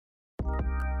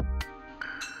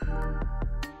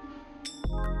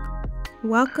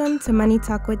Welcome to Money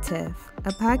Talk with Tiff,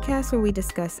 a podcast where we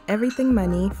discuss everything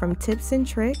money from tips and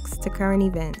tricks to current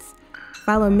events.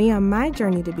 Follow me on my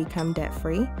journey to become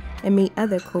debt-free and meet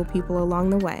other cool people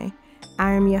along the way.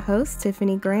 I am your host,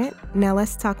 Tiffany Grant. Now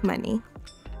let's talk money.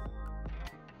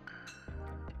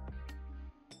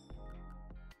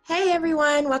 Hey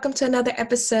everyone, welcome to another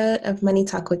episode of Money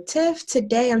Talk with Tiff.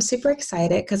 Today I'm super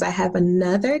excited because I have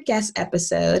another guest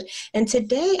episode, and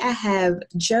today I have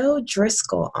Joe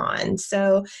Driscoll on.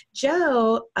 So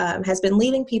Joe has been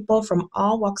leading people from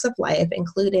all walks of life,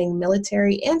 including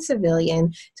military and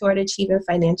civilian, toward achieving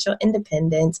financial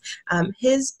independence.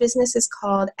 His business is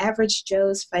called Average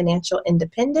Joe's Financial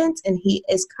Independence, and he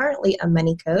is currently a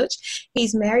money coach.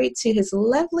 He's married to his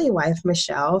lovely wife,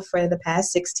 Michelle, for the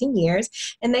past 16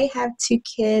 years, and they have 2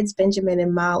 kids, Benjamin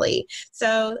and Molly.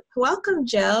 So welcome,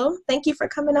 Joe. Thank you for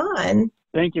coming on.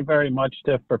 Thank you very much,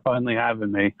 Tiff, for finally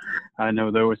having me. I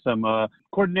know there were some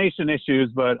coordination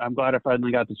issues, but I'm glad I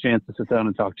finally got the chance to sit down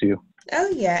and talk to you. Oh,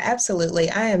 yeah, absolutely.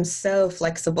 I am so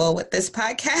flexible with this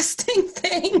podcasting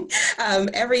thing.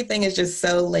 Everything is just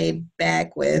so laid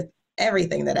back with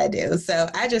everything that I do. So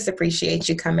I just appreciate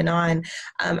you coming on.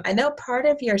 I know part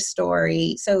of your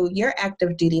story, so you're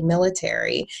active duty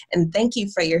military, and thank you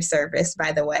for your service,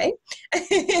 by the way.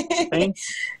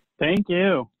 Thank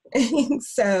you.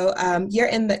 So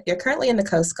you're currently in the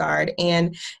Coast Guard,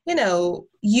 and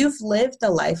you've lived the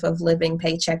life of living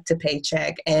paycheck to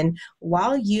paycheck. And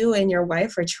while you and your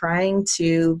wife are trying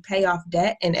to pay off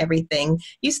debt and everything,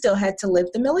 you still had to live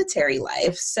the military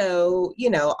life. So,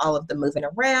 all of the moving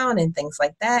around and things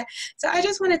like that. So I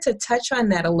just wanted to touch on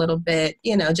that a little bit,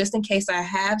 just in case I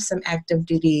have some active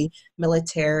duty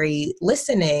military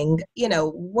listening,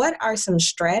 what are some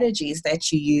strategies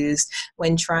that you used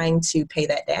when trying to pay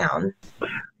that down?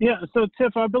 Yeah. So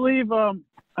Tiff, I believe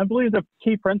the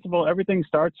key principle, everything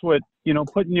starts with,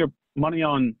 putting your money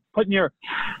on, putting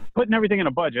everything in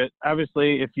a budget.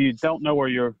 Obviously, if you don't know where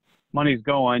your money's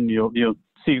going, you'll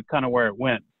see kind of where it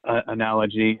went,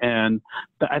 analogy. And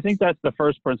I think that's the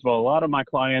first principle. A lot of my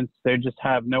clients, they just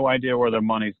have no idea where their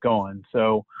money's going.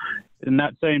 So in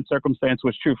that same circumstance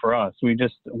was true for us.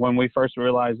 When we first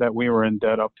realized that we were in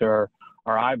debt up to our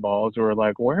eyeballs, we were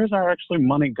like, where's our actually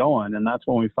money going? And that's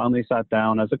when we finally sat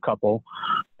down as a couple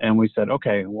and we said,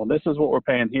 okay, well, this is what we're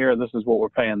paying here. This is what we're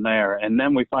paying there. And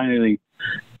then we finally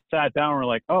sat down and we're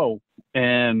like,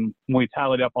 and we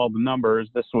tallied up all the numbers.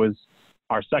 This was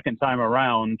our second time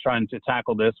around trying to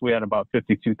tackle this. We had about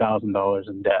 $52,000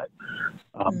 in debt.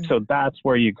 So that's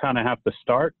where you kind of have to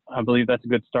start. I believe that's a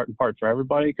good starting part for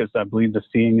everybody, because I believe the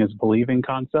seeing is believing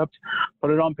concept.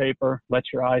 Put it on paper, let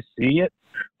your eyes see it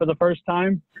for the first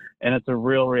time, and it's a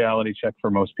real reality check for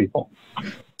most people.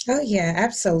 Oh, yeah,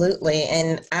 absolutely.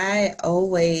 And I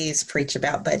always preach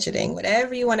about budgeting,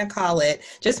 whatever you want to call it.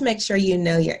 Just make sure you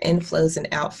know your inflows and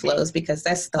outflows, because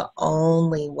that's the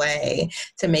only way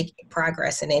to make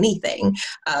progress in anything.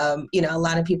 A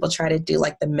lot of people try to do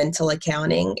like the mental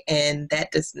accounting, and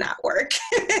that does not work.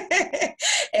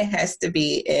 It has to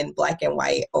be in black and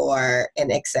white or in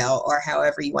Excel or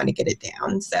however you want to get it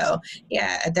down. So,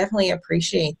 yeah, I definitely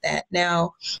appreciate that.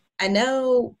 Now, I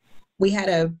know we had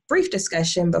a brief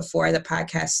discussion before the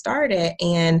podcast started,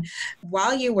 and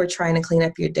while you were trying to clean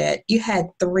up your debt, you had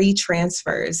 3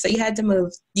 transfers. So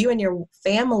you and your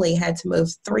family had to move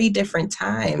 3 different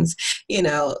times,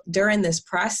 during this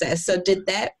process. So did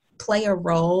that play a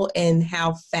role in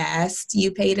how fast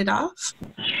you paid it off?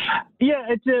 Yeah,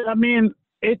 it did. I mean,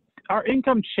 our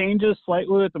income changes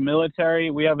slightly with the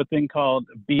military. We have a thing called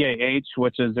BAH,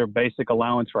 which is their basic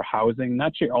allowance for housing.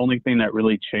 That's your only thing that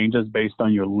really changes based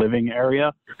on your living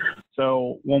area.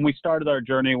 So when we started our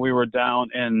journey, we were down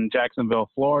in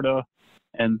Jacksonville, Florida.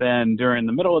 And then during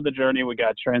the middle of the journey, we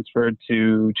got transferred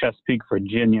to Chesapeake,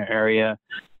 Virginia area.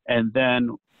 And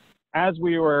then as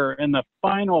we were in the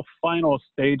final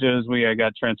stages, we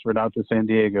got transferred out to San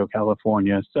Diego,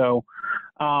 California. So,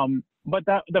 but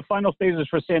the final stages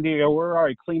for San Diego, we're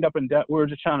already cleaned up in debt. We were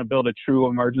just trying to build a true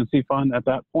emergency fund at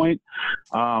that point.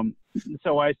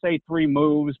 So I say 3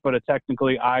 moves, but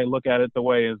technically I look at it the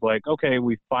way is like, okay,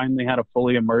 we finally had a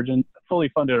fully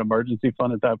funded emergency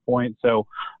fund at that point. So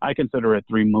I consider it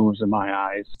 3 moves in my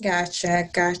eyes.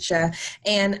 Gotcha.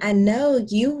 And I know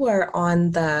you were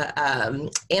on the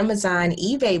Amazon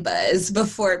eBay buzz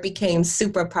before it became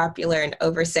super popular and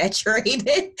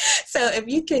oversaturated. So if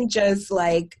you can just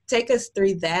take us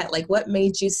through that, what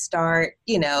made you start,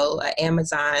 an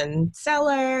Amazon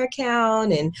seller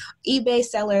account and eBay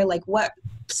seller, what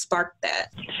sparked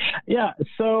that? Yeah,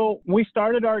 so we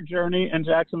started our journey in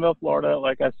Jacksonville, Florida,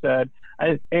 like I said.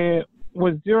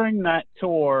 was during that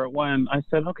tour when I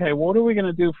said, okay, what are we going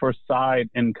to do for side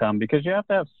income? Because you have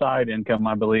to have side income,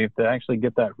 I believe, to actually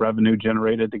get that revenue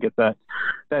generated, to get that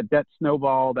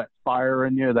snowball, that fire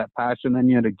in you, that passion in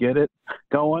you to get it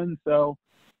going. So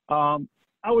I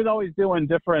was always doing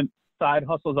different side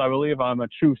hustles. I believe I'm a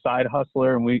true side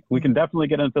hustler, and we can definitely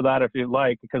get into that if you'd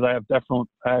like, because I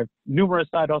have numerous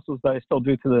side hustles that I still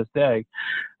do to this day.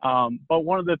 But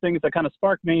one of the things that kind of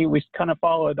sparked me, we kind of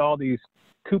followed all these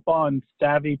coupon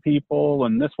savvy people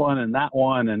and this one and that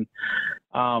one,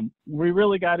 and we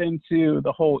really got into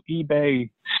the whole eBay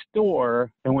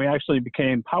store, and we actually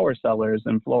became power sellers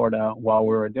in Florida while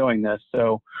we were doing this.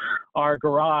 So our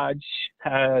garage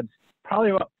had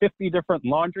probably about 50 different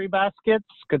laundry baskets,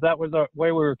 because that was the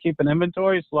way we were keeping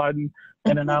inventory, sliding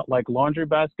in and out like laundry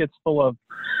baskets full of,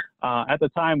 at the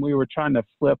time we were trying to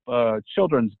flip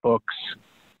children's books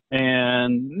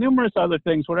and numerous other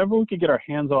things, whatever we could get our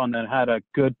hands on that had a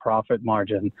good profit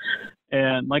margin.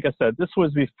 And like I said, this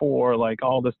was before like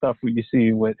all the stuff you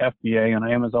see with FBA and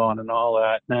Amazon and all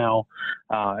that now.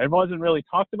 It wasn't really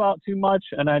talked about too much.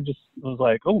 And I just was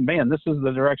like, oh man, this is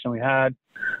the direction we had.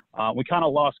 We kind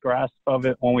of lost grasp of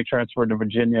it when we transferred to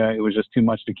Virginia. It was just too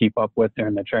much to keep up with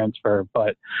during the transfer.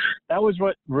 But that was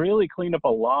what really cleaned up a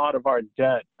lot of our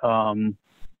debt.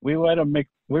 We were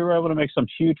able to make some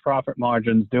huge profit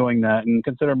margins doing that. And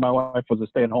consider my wife was a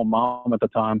stay-at-home mom at the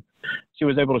time, she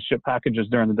was able to ship packages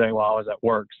during the day while I was at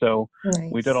work. So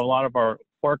Nice. we did a lot of our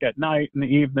work at night in the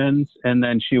evenings, and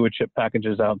then she would ship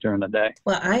packages out during the day.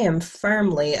 Well, I am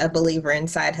firmly a believer in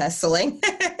side hustling.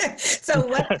 So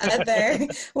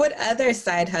what other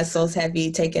side hustles have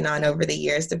you taken on over the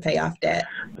years to pay off debt?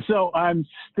 So I'm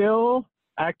still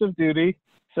active duty.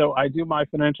 So I do my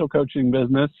financial coaching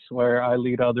business where I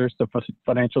lead others to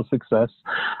financial success.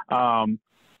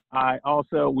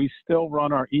 We still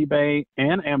run our eBay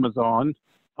and Amazon.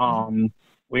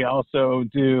 We also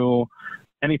do,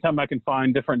 anytime I can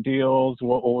find different deals,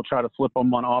 we'll try to flip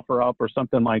them on OfferUp or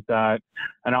something like that.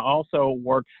 And I also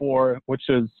work for, which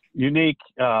is unique.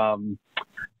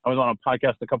 I was on a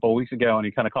podcast a couple of weeks ago, and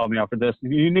he kind of called me out for this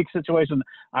unique situation.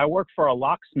 I work for a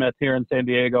locksmith here in San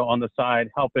Diego on the side,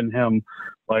 helping him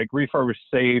like refurbish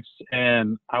safes.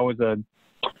 And I was a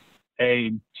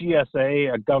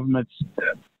GSA, a government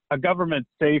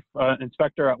safe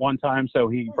inspector at one time. So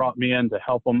he brought me in to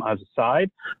help him as a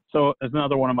side. So as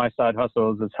another one of my side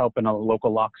hustles is helping a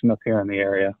local locksmith here in the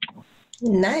area.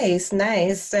 Nice,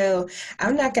 nice. So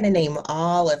I'm not going to name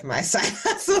all of my side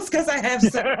hustles because I have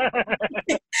some.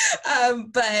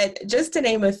 But just to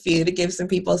name a few to give some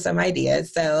people some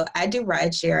ideas. So I do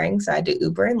ride sharing. So I do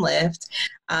Uber and Lyft.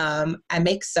 I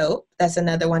make soap. That's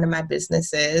another one of my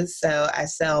businesses. So I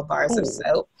sell bars of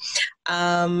soap.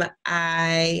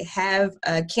 I have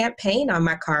a campaign on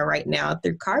my car right now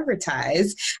through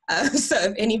Carvertise. So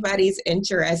if anybody's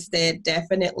interested,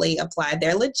 definitely apply.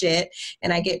 They're legit.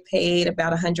 And I get paid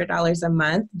about $100 a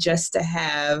month just to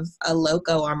have a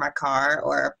logo on my car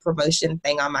or a promotion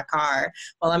thing on my car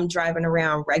while I'm driving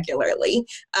around regularly,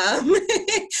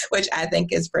 which I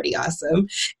think is pretty awesome.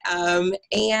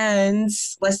 And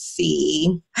let's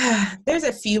see, there's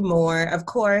a few more. Of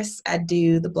course, I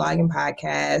do the blog and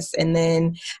podcast, and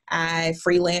then I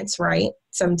freelance write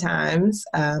sometimes.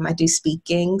 I do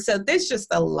speaking. So there's just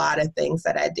a lot of things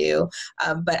that I do.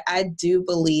 But I do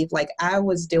believe, like, I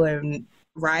was doing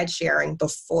ride sharing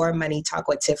before Money Talk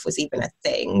with Tiff was even a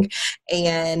thing.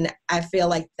 And I feel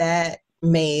like that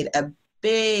made a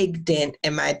big dent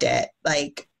in my debt.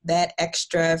 Like, that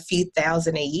extra few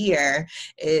thousand a year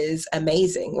is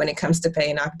amazing when it comes to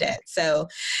paying off debt. So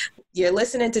you're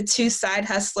listening to two side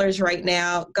hustlers right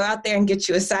now. Go out there and get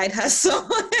you a side hustle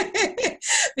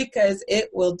because it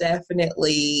will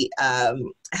definitely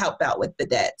help out with the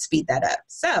debt, speed that up.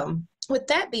 So with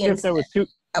that being said,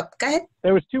 oh, go ahead.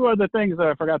 There was two other things that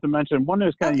I forgot to mention. One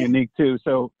is kind of unique too.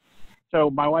 So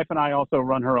my wife and I also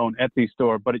run her own Etsy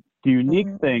store, but the unique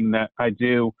thing that I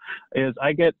do is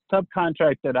I get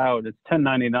subcontracted out. It's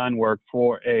 1099 work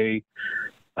for a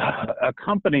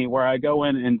company where I go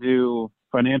in and do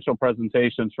financial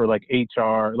presentations for like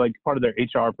HR, like part of their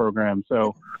HR program.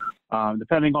 So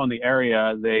depending on the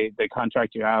area, they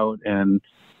contract you out, and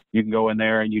you can go in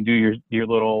there and you do your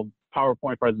little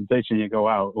PowerPoint presentation, you go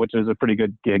out, which is a pretty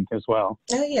good gig as well.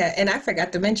 Oh yeah, and I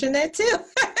forgot to mention that too.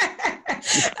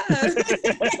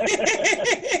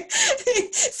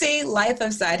 See, life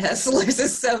of side hustlers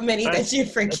is so many that you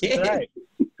forget. That's right.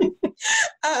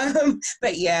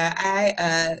 But yeah,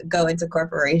 I go into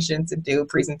corporations and do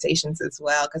presentations as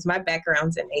well because my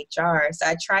background's in HR. So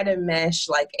I try to mesh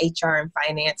like HR and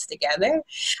finance together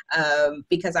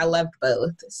because I loved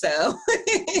both. So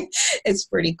it's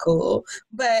pretty cool.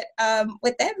 But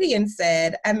with that being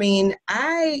said, I mean,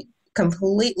 I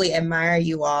completely admire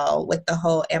you all with the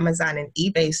whole Amazon and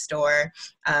eBay store.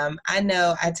 I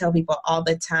know I tell people all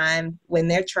the time when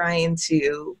they're trying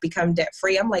to become debt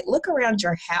free, I'm like, look around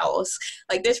your house.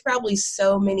 Like, there's probably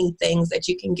so many things that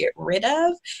you can get rid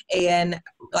of. And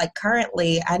like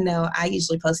currently, I know I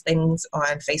usually post things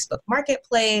on Facebook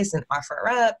Marketplace and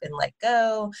OfferUp and Let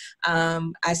Go.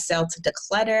 I sell to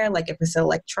declutter, like if it's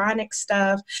electronic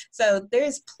stuff. So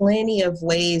there's plenty of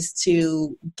ways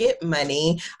to get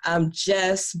money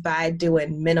just by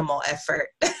doing minimal effort,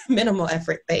 minimal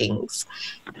effort things.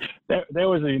 There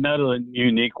was another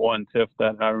unique one, Tiff,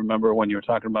 that I remember when you were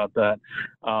talking about that.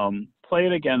 Play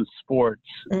it against sports.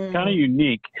 Kind of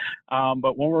unique.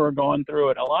 But when we were going through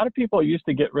it, a lot of people used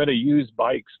to get rid of used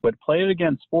bikes, but Play It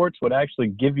Against Sports would actually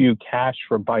give you cash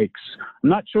for bikes. I'm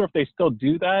not sure if they still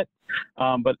do that,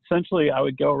 but essentially I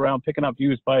would go around picking up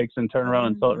used bikes and turn around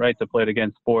and sell it right to Play It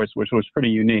Against Sports, which was pretty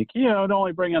unique. You know, it'd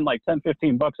only bring in like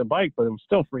 $10-15 a bike, but it was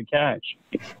still free cash.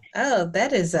 Oh,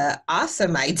 that is an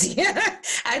awesome idea.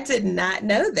 I did not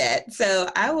know that. So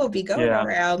I will be going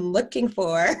around looking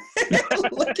for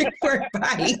looking for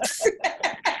bikes.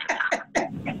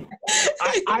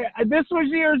 This was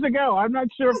years ago. I'm not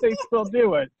sure if they still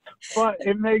do it, but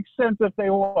it makes sense if they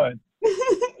would.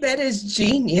 That is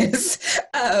genius.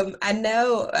 I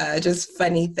know, just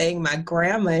funny thing, my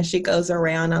grandma, she goes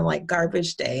around on like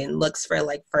garbage day and looks for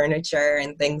like furniture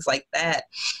and things like that.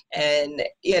 And,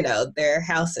 you know, their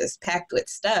house is packed with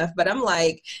stuff. But I'm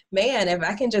like, man, if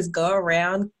I can just go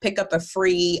around, pick up a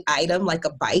free item like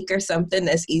a bike or something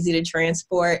that's easy to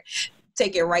transport,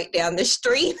 take it right down the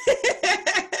street.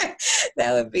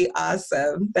 That would be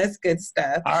awesome. That's good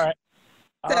stuff. All right.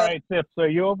 All right, Tiff. So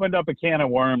you opened up a can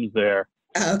of worms there.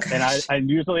 Okay. And I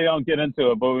usually don't get into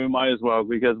it, but we might as well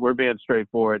because we're being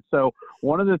straightforward. So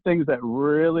one of the things that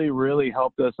really, really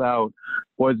helped us out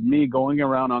was me going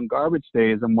around on garbage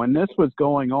days. And when this was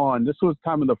going on, this was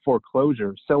time of the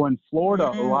foreclosure. So in Florida,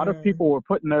 a lot of people were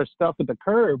putting their stuff at the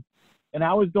curb, and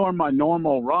I was doing my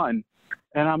normal run.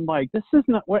 And I'm like, this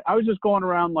isn't what I was just going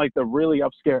around like the really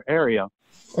upscare area.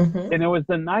 And it was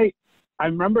the night I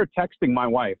remember texting my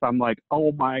wife. I'm like,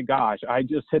 oh my gosh, I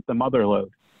just hit the mother lode.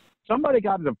 Somebody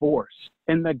got a divorce,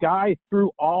 and the guy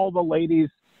threw all the ladies'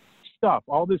 stuff,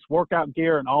 all this workout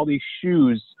gear and all these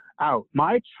shoes out.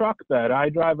 My truck that I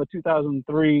drive, a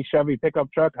 2003 Chevy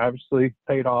pickup truck, obviously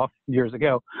paid off years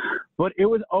ago, but it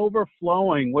was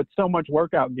overflowing with so much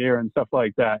workout gear and stuff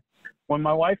like that. When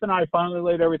my wife and I finally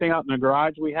laid everything out in the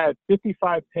garage, we had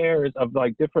 55 pairs of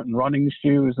like different running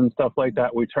shoes and stuff like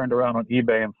that. We turned around on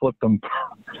eBay and flipped them.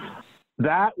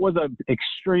 That was an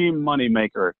extreme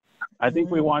moneymaker. I think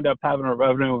we wound up having a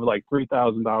revenue of like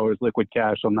 $3,000 liquid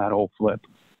cash on that whole flip.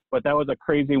 But that was a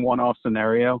crazy one-off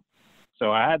scenario.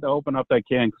 So I had to open up that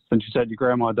can since you said your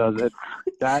grandma does it.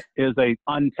 That is a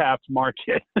untapped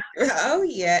market. Oh,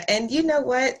 yeah. And you know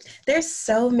what? There's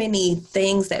so many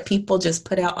things that people just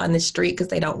put out on the street because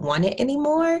they don't want it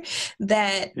anymore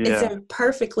that it's in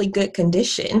perfectly good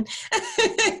condition.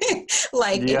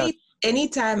 Like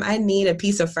anytime I need a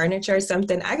piece of furniture or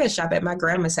something, I go shop at my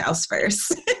grandma's house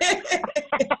first.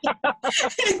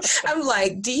 I'm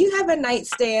like, do you have a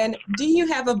nightstand? Do you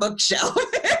have a bookshelf?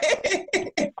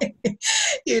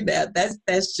 You know,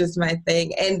 that's just my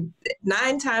thing. And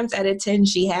 9 times out of 10,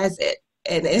 she has it.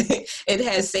 And it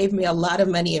has saved me a lot of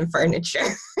money in furniture.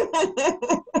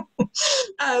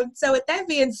 So with that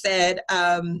being said,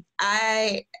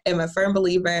 I am a firm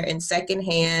believer in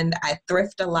secondhand. I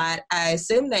thrift a lot. I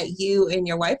assume that you and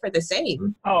your wife are the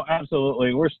same. Oh,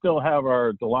 absolutely. We still have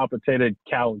our dilapidated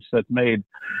couch that's made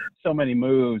so many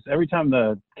moves. Every time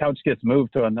the couch gets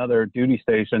moved to another duty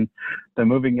station, the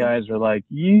moving guys are like,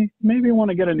 you maybe want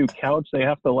to get a new couch. They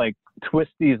have to like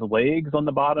twist these legs on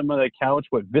the bottom of the couch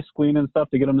with Visqueen and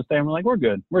stuff to get them to stay. And we're like, we're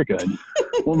good. We're good.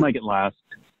 We'll make it last.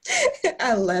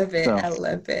 I love it. So. I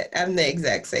love it. I'm the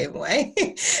exact same way.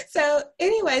 So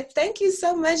anyway, thank you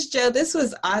so much, Joe. This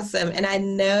was awesome. And I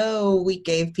know we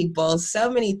gave people so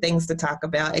many things to talk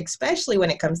about, especially when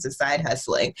it comes to side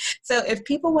hustling. So if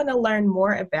people want to learn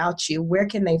more about you, where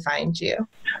can they find you?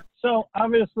 So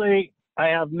obviously I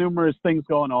have numerous things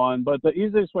going on, but the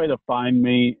easiest way to find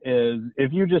me is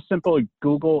if you just simply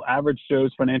Google Average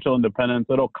Joe's Financial Independence,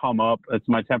 it'll come up. It's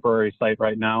my temporary site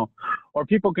right now. Or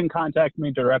people can contact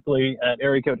me directly at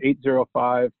area code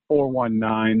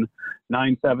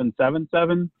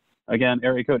 805-419-9777. Again,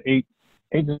 area code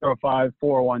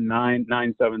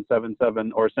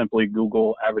 805-419-9777, or simply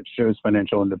Google Average Joe's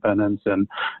Financial Independence, and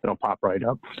it'll pop right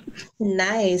up.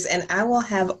 Nice. And I will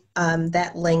have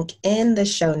that link in the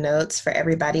show notes for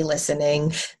everybody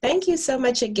listening. Thank you so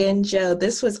much again, Joe.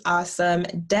 This was awesome.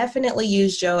 Definitely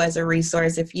use Joe as a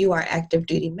resource if you are active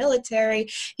duty military.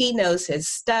 He knows his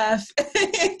stuff.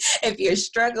 If you're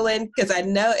struggling, because I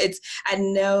know it's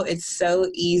so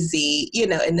easy,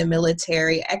 in the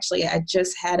military. Actually, I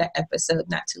just had an episode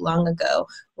not too long ago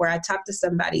where I talked to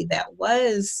somebody that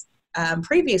was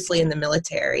previously in the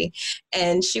military,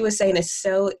 and she was saying it's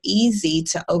so easy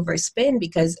to overspend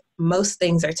because most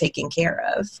things are taken care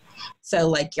of. So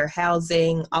like your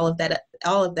housing, all of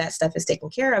that stuff is taken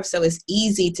care of. So it's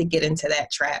easy to get into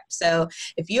that trap. So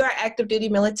if you are active duty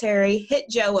military, hit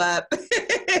Joe up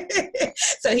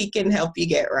so he can help you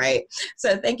get right.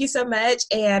 So thank you so much,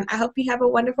 and I hope you have a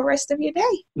wonderful rest of your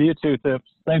day. You too, Tiff.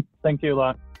 Thank you a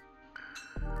lot.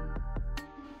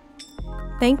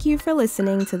 Thank you for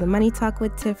listening to the Money Talk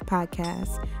with Tiff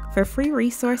podcast. For free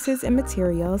resources and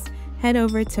materials, head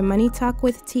over to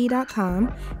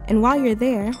moneytalkwitht.com. And while you're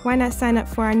there, why not sign up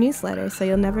for our newsletter so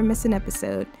you'll never miss an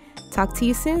episode? Talk to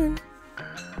you soon.